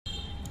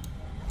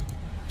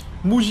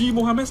Mugi,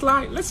 Mohamed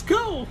Light, let's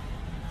go.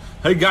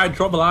 Hey guys,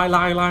 drop a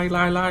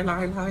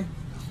like.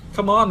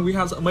 Come on, we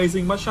have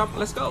amazing mashup.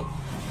 Let's go.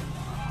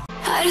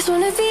 I just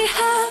wanna be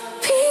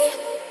happy,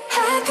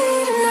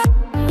 happy tonight.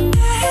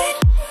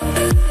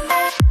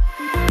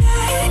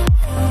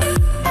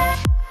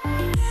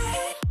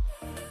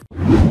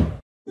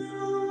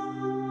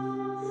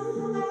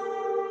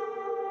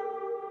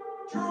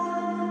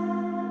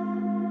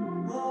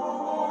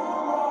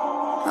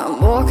 I'm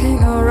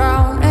walking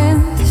around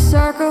in the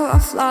circle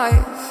of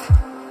life,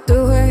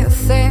 doing the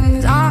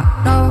things I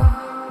know,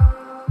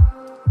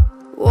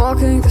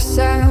 walking the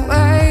same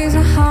ways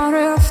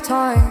 100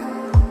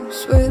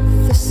 times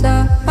with the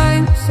same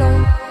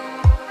soul.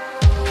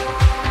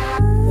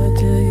 But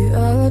do you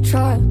ever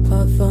try to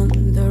path on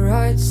the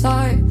right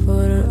side,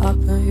 put it up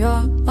in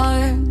your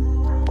mind?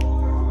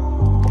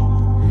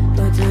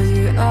 But do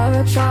you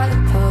ever try to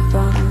path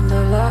on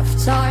the left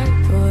side,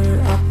 put it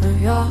up in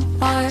your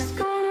mind?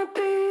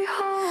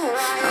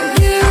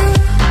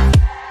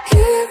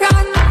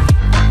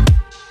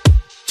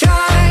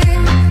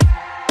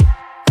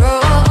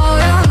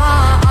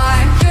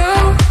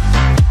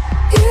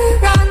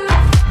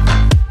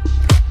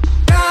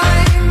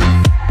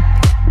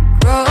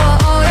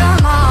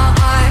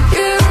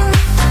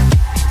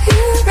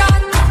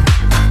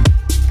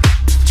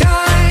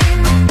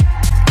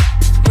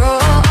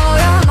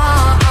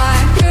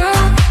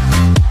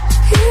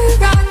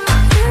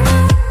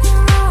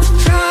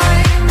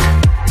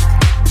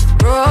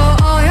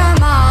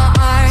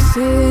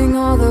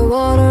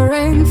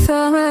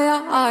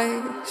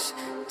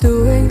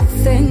 Doing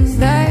things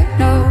they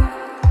know,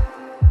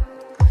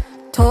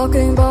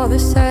 talking about the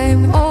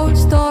same old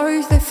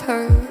stories they've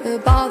heard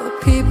about the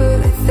people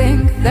they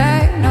think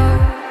they know.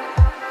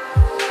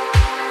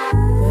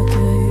 But do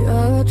you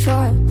ever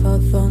try to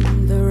path on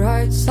the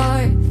right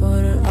side,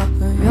 put it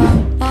up in your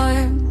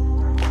mind?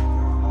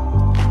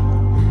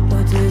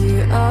 But do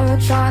you ever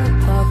try to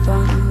path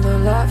on the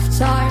left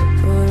side,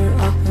 put it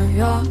up in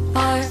your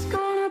mind? It's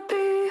gonna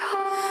be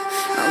hard.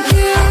 I'm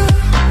here.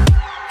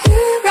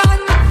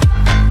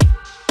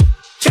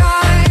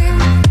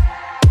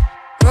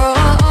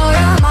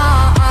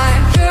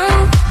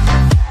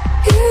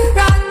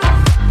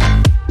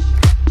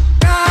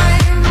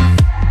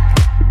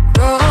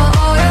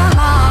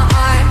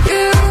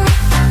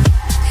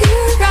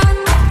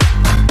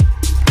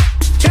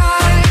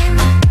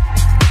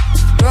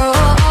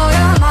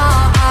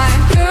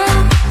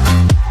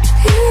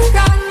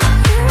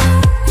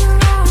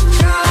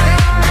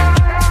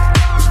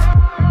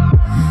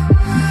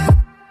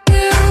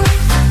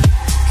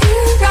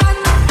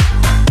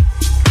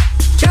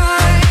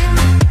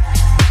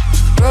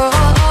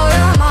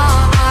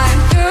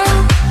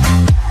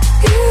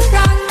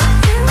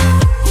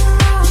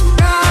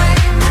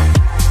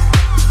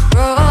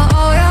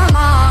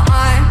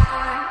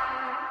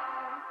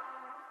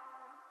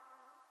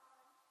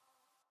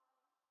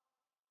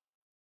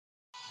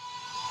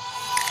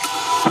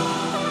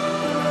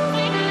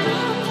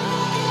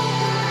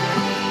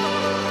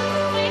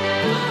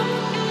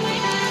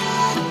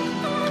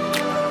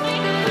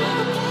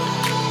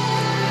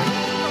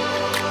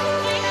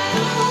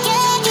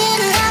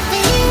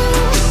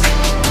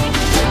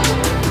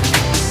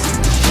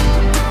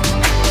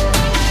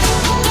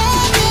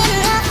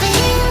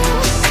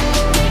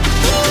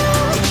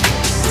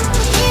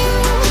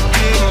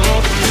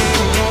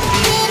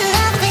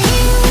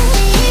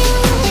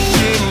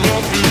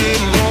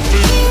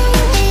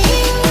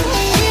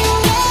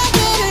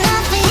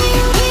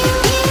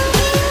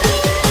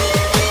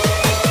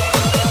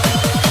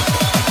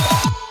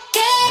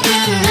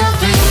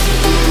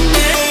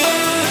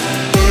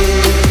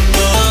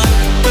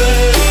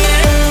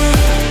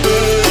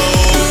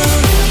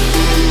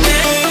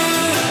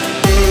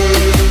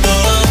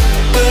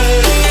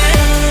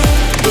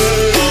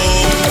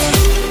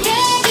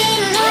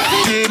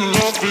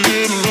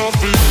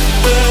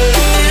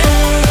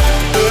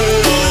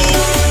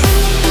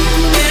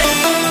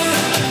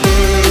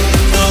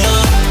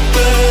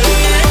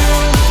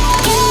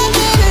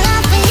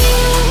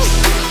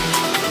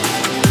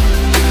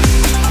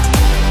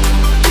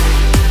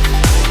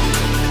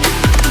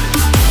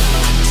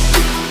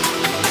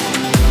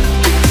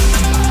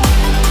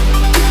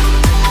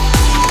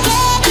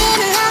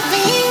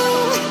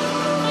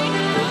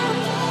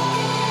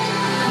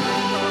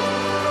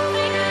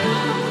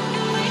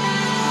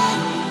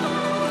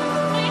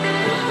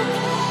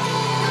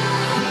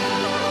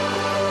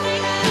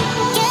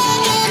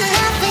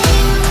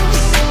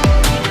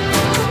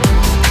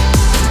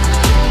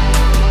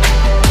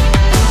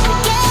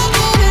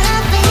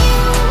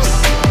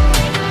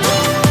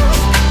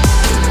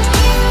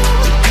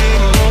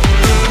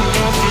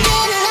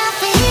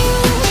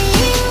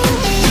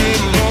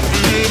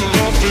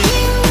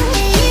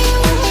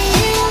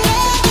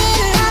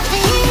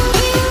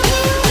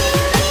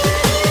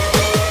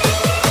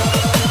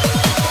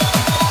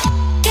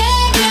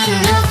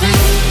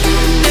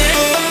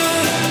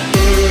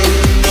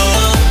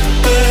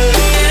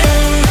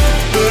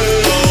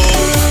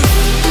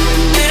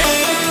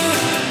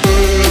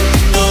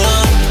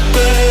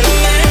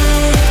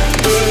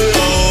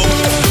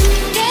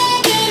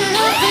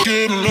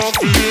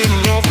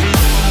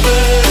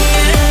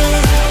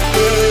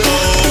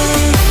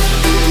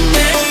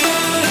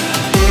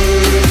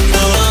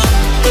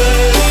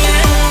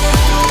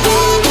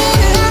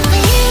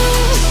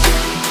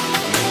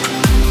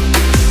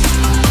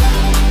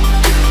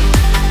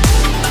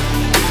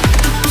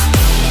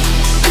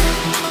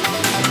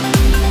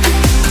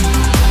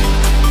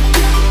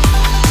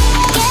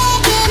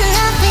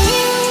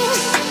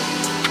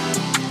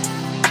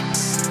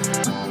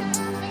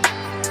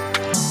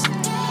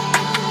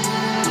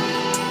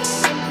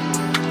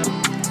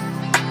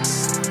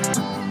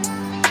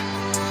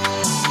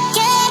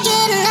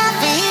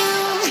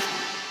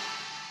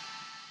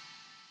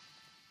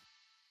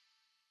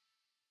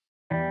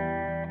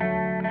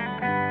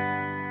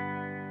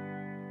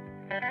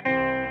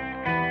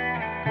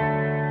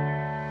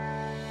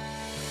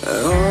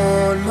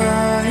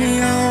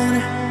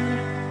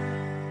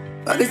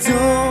 I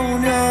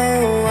don't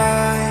know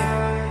why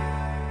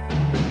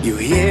you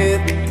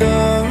hit the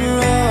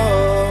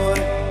road,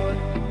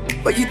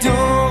 but you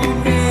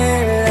don't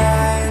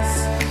realize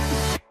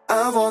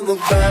I won't look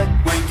back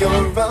when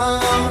you're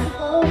around.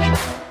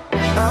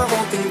 I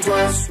won't think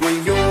twice when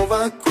you're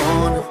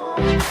gone.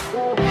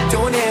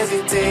 Don't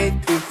hesitate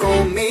to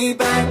call me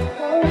back,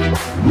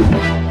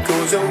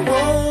 'cause I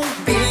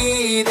won't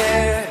be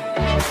there.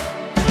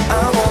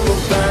 I won't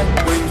look back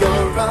when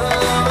you're around.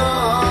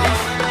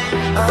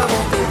 I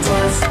won't think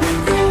twice when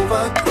you're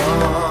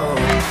gone.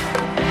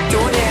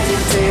 Don't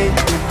hesitate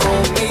to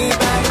call me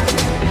back,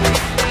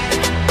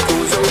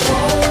 'cause I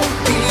won't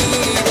be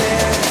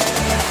there.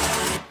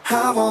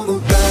 I won't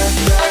look back.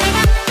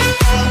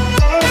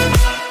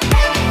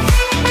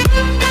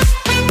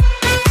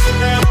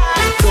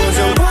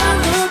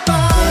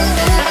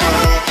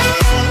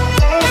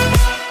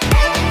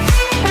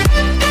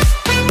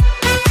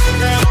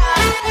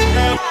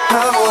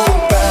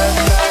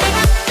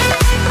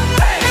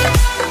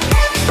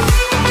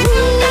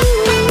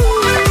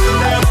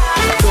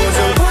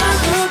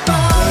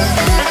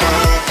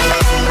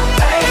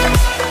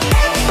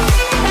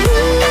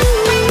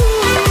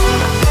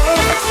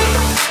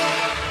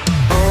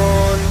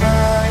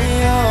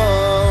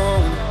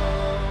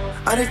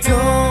 I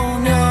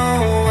don't know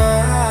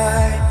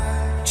why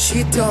she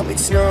told me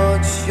it's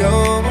not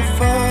your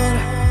fault,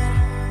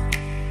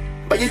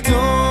 but you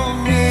don't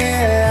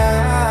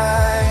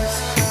realize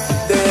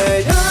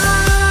that I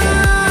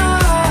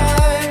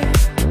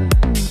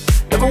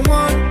never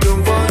wonder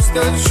what's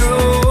the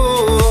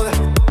truth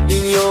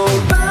in your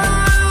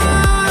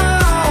eyes.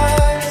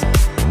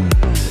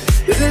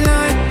 There's a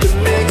light that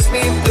makes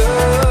me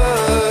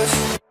blush.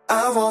 I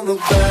won't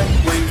look back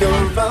when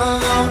you're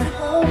around.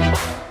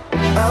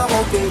 I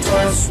won't think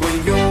twice when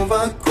you're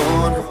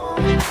gone.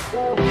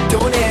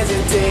 Don't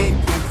hesitate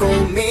to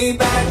call me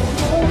back,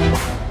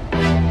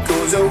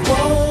 'cause I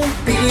won't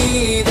be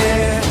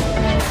there.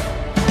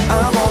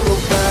 I won't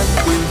look back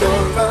when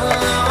you're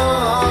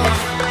around.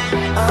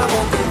 I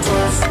won't think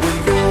twice when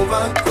you're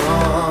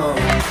gone.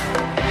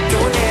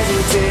 Don't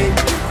hesitate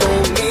to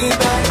call me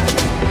back,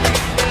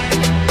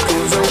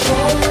 'cause I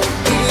won't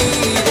be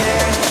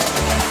there.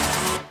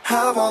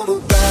 I won't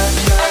look back.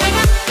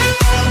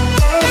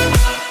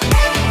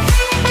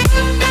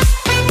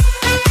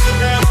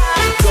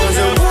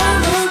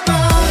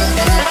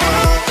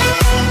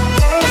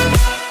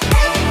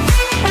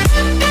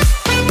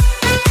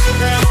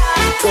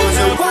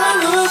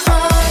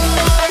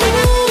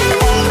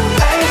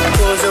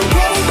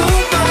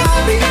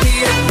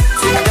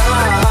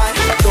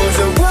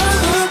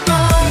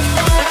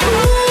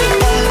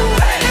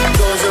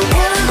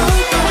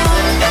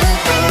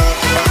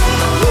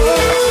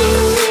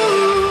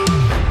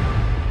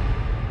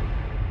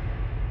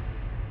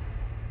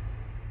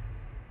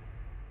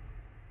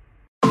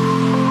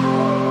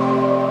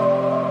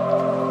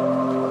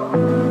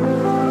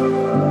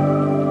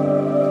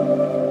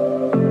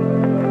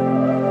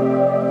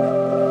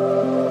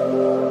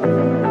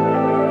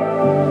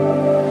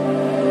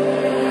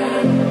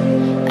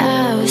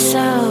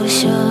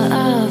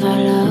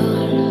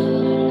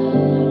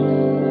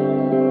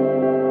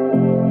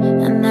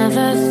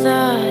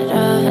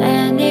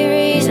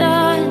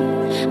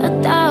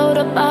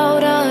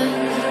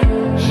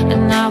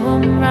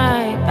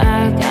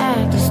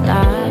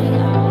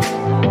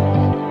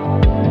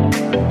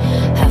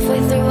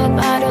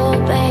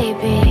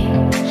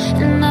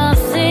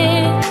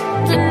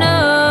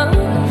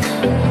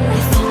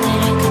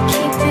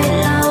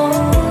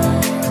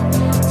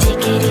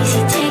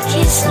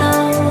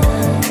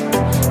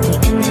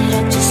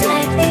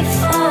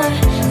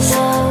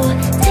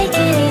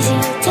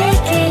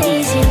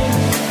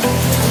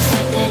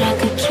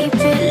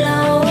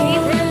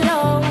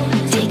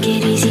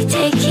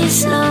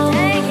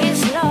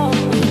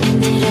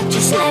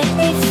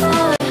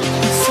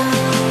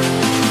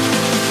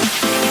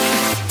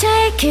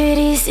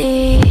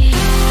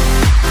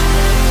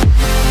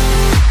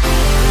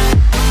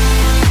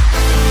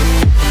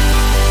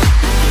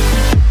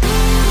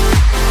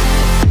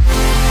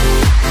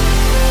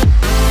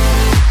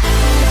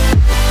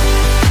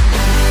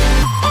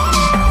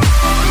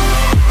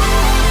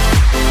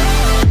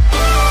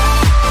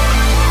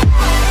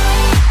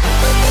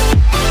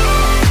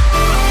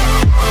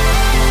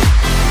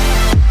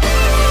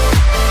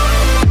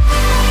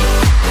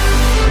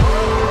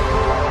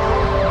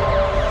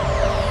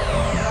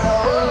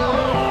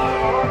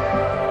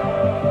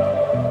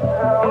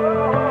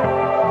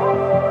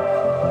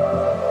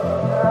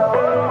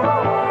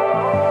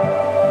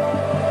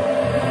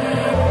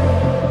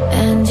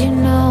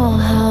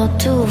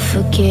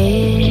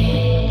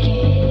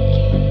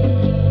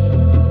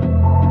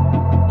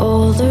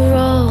 all the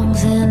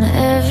wrongs and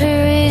every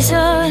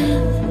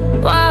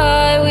reason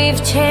why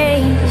we've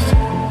changed.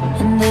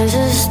 And there's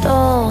a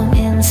storm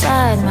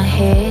inside my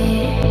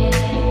head,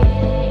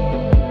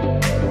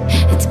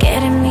 it's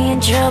getting me in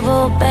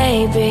trouble,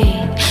 baby,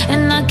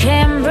 and I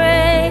can't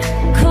break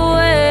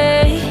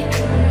away.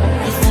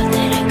 I thought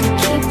that I could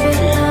keep it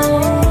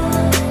low,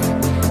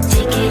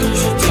 take it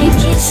easy,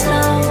 take it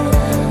slow.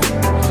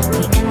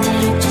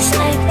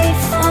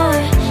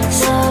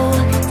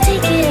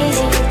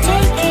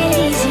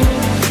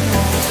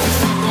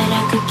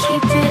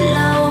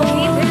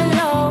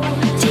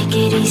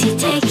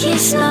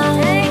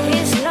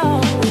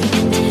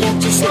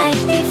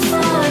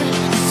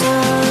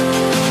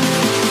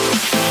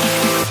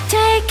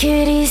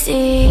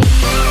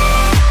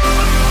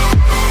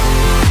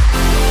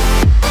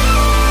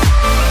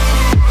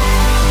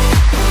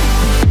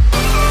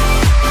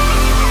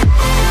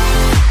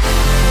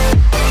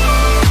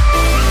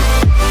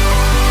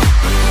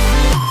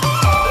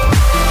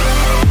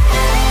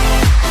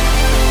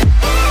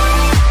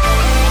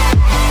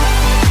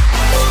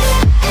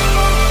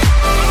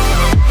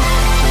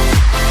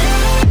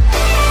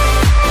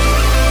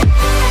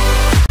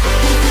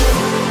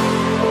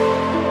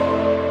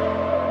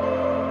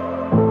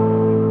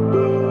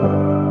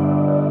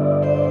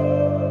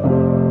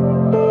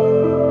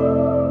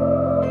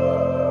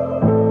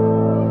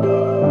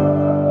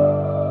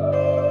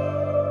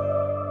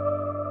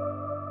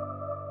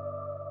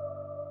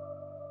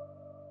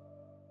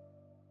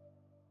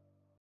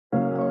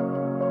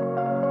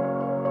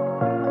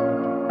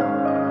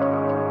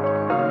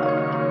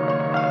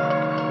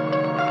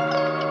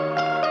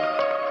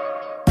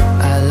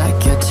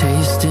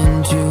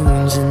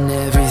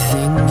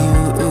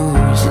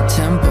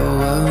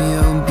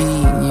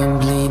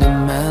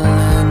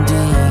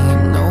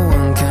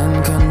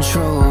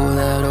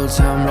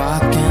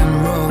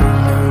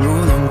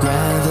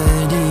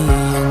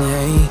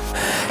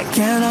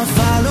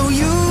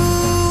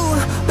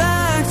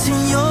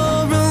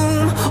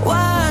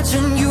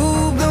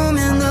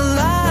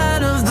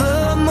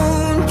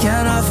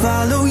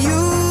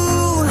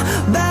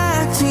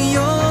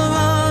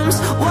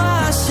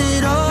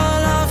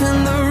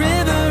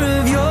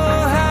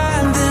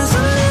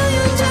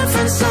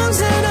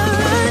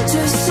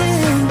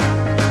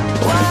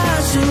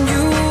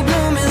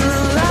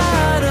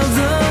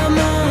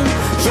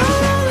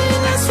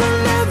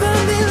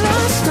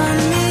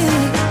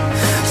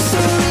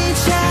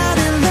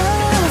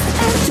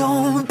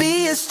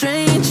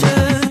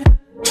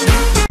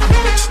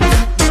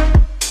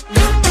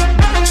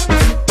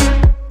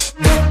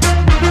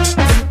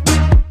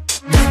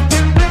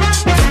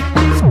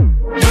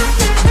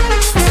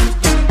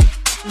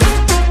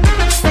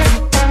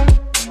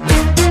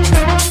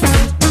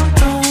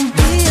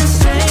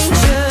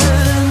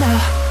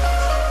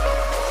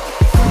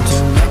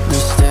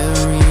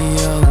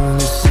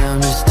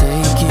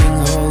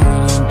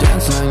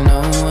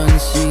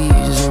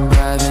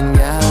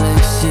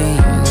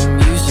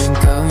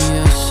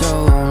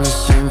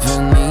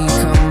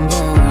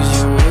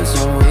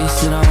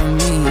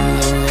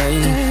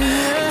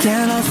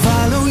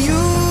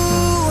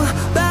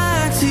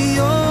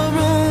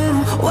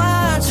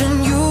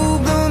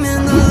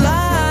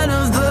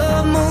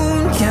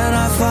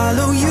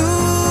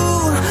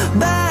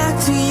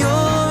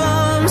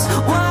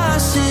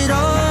 wash it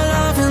all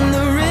off in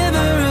the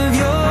river of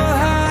your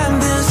heart.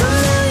 There's a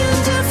million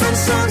different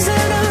songs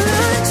that I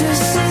learned to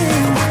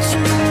sing,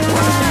 watching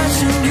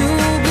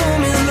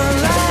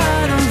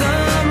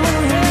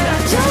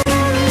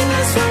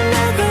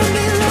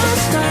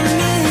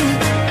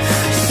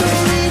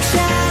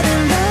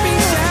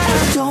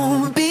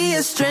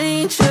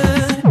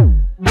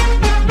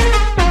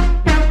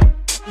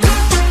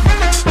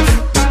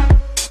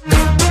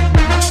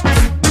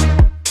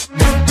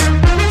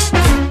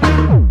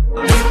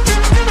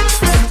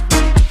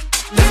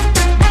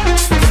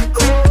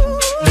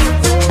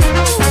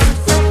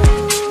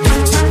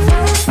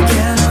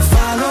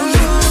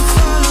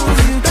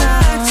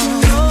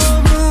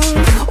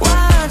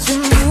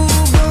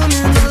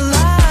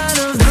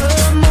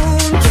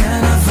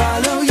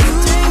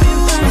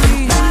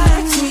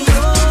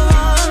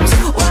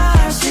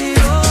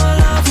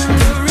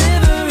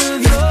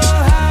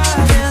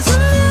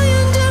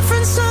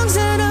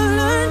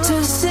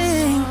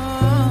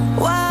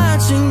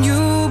you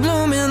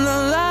bloom in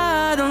the light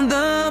of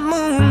the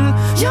moon.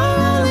 Your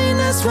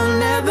loneliness will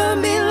never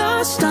be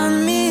lost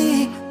on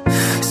me,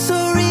 so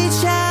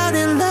reach out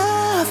and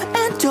love,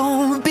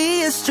 don't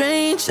be a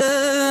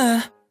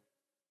stranger.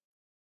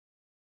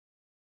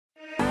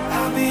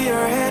 I'll be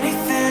your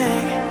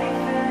anything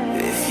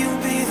if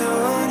you'll be the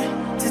one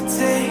to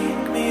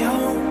take me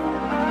home.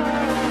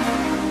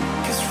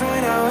 'Cause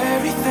right now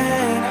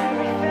everything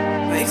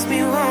makes me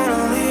wanna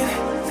leave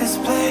this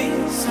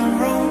place and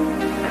roam.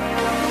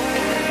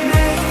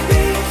 Make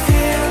me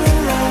feel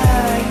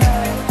alive.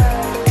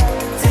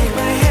 Take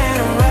my hand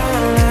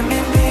around, let me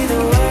be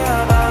the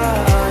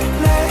one.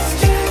 Let's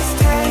just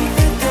take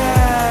the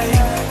dive.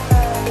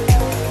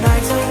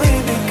 Night's only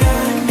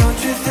begun, don't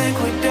you think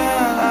we're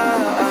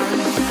done?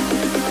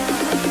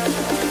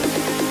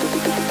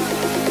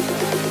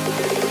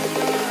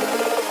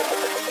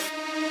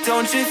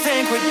 Don't you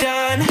think we're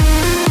done?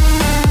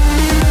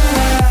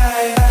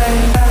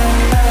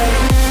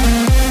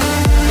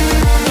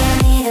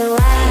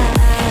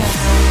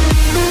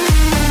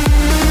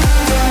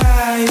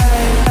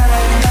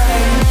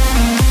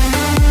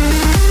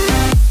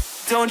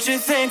 Don't you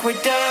think we're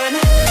done?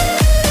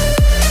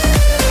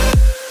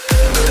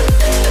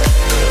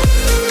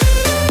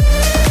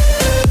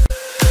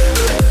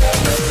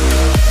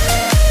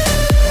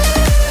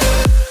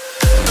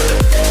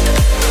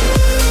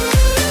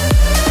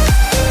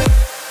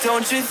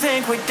 Don't you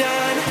think we're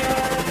done?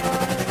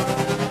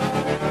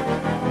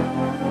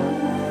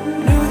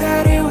 Knew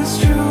that it was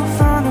true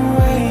from the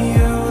way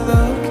you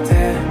looked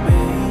at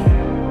me.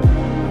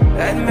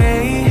 At me.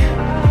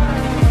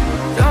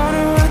 Don't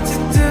know what to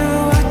do,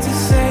 what to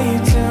say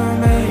to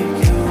make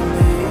you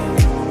leave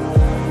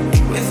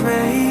with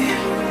me.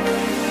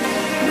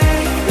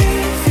 Make me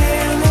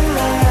feel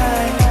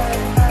alive.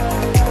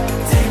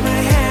 Take my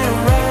hand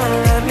around,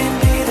 let me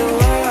be the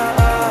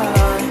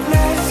one.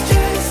 Let's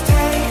just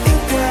take the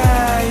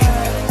dive.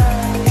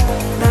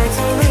 Night's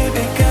only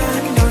begun,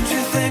 don't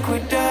you think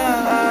we're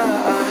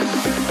done?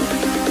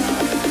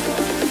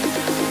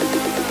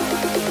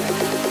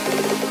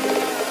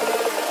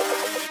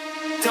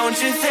 Don't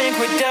you think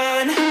we're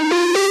done?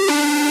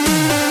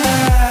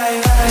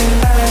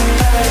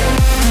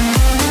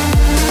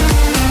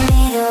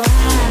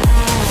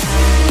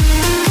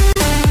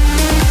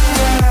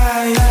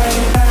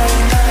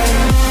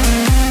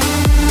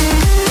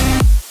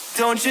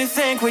 Don't you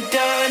think we're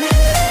done?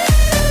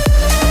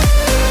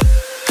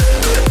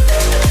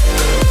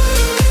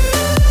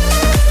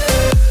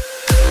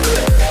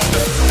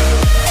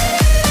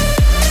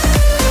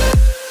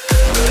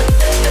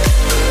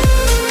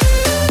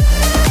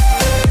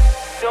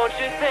 Don't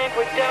you think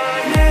we're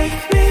done? Make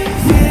me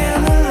feel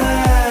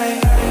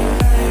alive.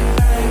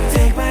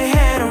 Take my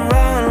hand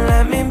around,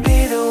 let me be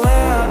the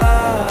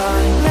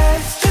one.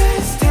 Let's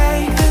just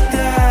take the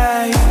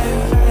dive.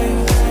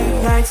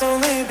 Night's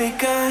only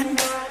begun.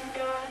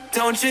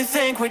 Don't you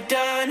think we're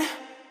done?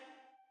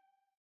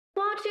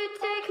 Won't you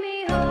take me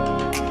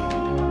home?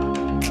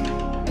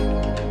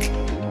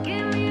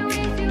 Give me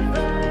wings to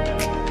fly.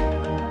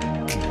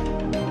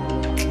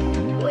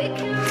 We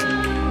can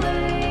run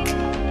away.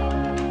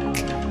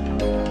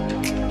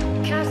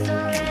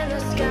 Castle in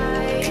the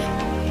sky.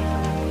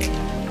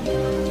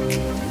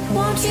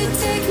 Won't you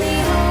take me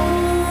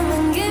home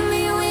and give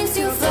me wings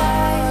to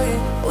fly?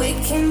 We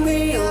can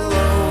be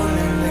alone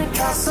in the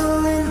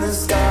castle in the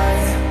sky.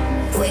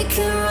 We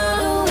can run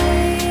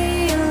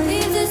away and leave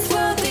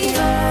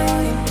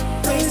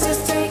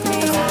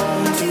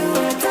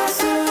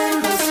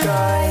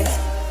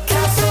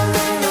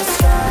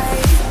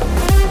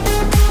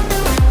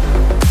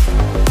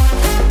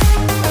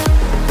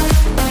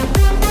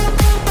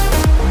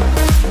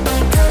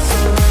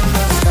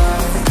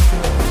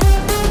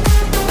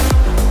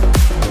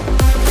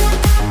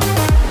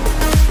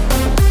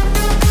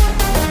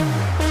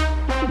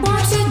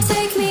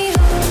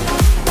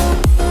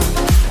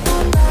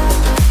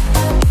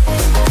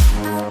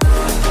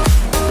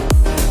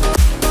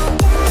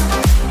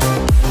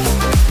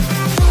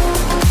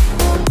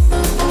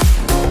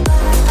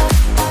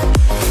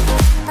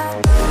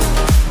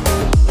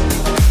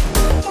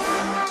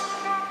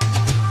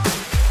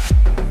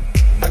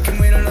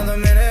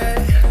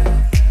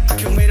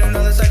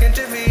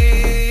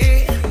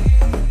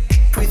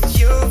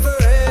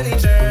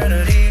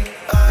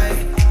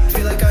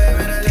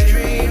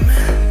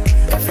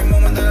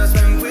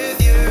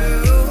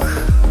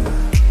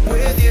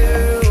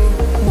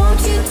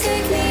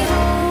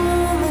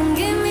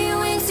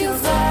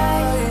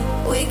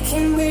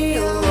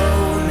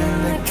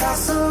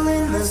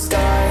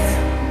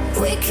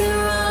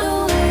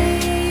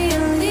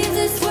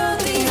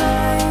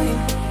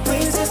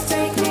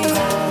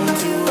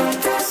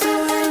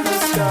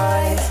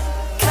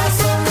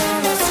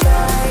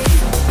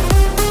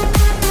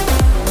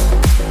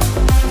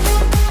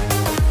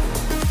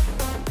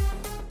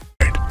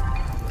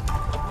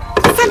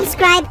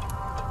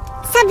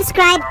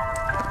subscribe.